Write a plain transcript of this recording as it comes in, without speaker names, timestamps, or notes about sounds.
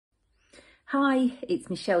Hi, it's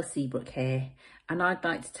Michelle Seabrook here, and I'd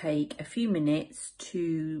like to take a few minutes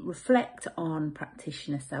to reflect on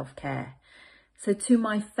practitioner self-care. So to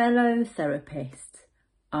my fellow therapists,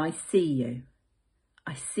 I see you.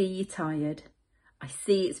 I see you're tired. I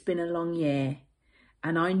see it's been a long year,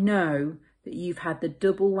 and I know that you've had the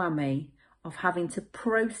double whammy of having to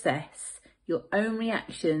process your own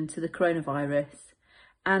reaction to the coronavirus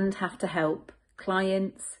and have to help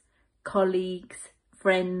clients, colleagues,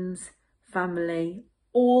 friends, family,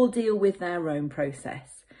 all deal with their own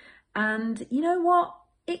process. And you know what?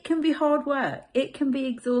 It can be hard work. It can be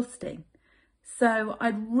exhausting. So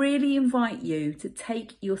I'd really invite you to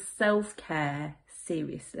take your self-care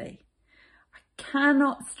seriously. I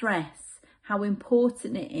cannot stress how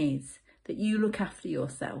important it is that you look after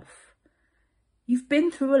yourself. You've been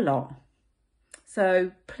through a lot.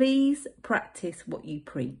 So please practice what you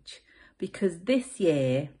preach, because this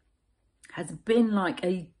year has been like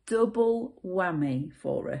a double whammy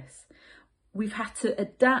for us. We've had to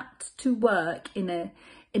adapt to work in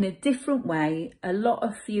a different way. A lot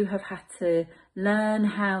of you have had to learn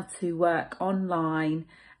how to work online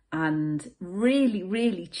and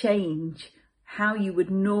really change how you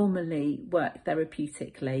would normally work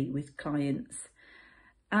therapeutically with clients.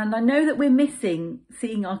 And I know that we're missing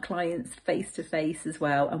seeing our clients face to face as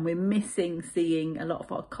well, and we're missing seeing a lot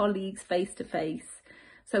of our colleagues face to face.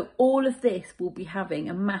 So all of this will be having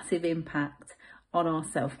a massive impact on our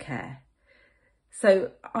self-care.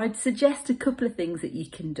 So I'd suggest a couple of things that you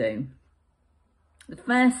can do. The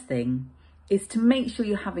first thing is to make sure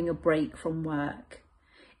you're having a break from work.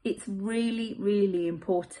 It's really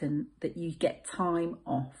important that you get time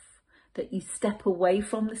off, that you step away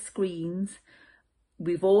from the screens.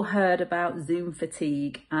 We've all heard about Zoom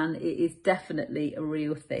fatigue, and it is definitely a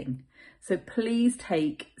real thing. So please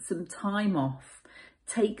take some time off.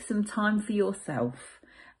 Take some time for yourself,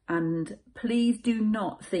 and please do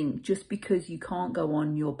not think just because you can't go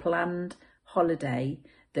on your planned holiday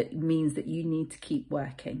that means that you need to keep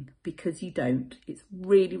working, because you don't. It's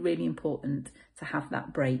really important to have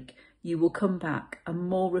that break. You will come back a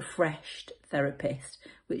more refreshed therapist,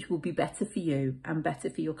 which will be better for you and better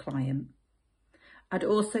for your client. I'd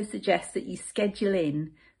also suggest that you schedule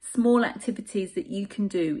in small activities that you can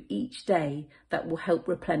do each day that will help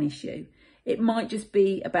replenish you. It might just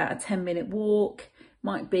be about a 10-minute walk,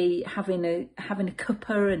 might be having a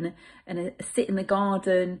cuppa and a sit in the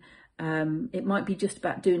garden. It might be just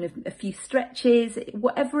about doing a few stretches,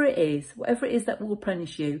 whatever it is that will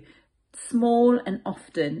replenish you. Small and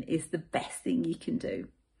often is the best thing you can do.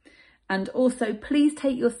 And also, please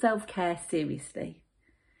take your self-care seriously.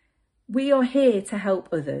 We are here to help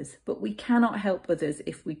others, but we cannot help others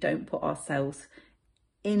if we don't put ourselves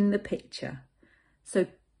in the picture. So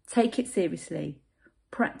take it seriously,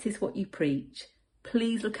 practice what you preach,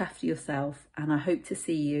 please look after yourself, and I hope to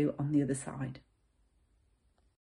see you on the other side.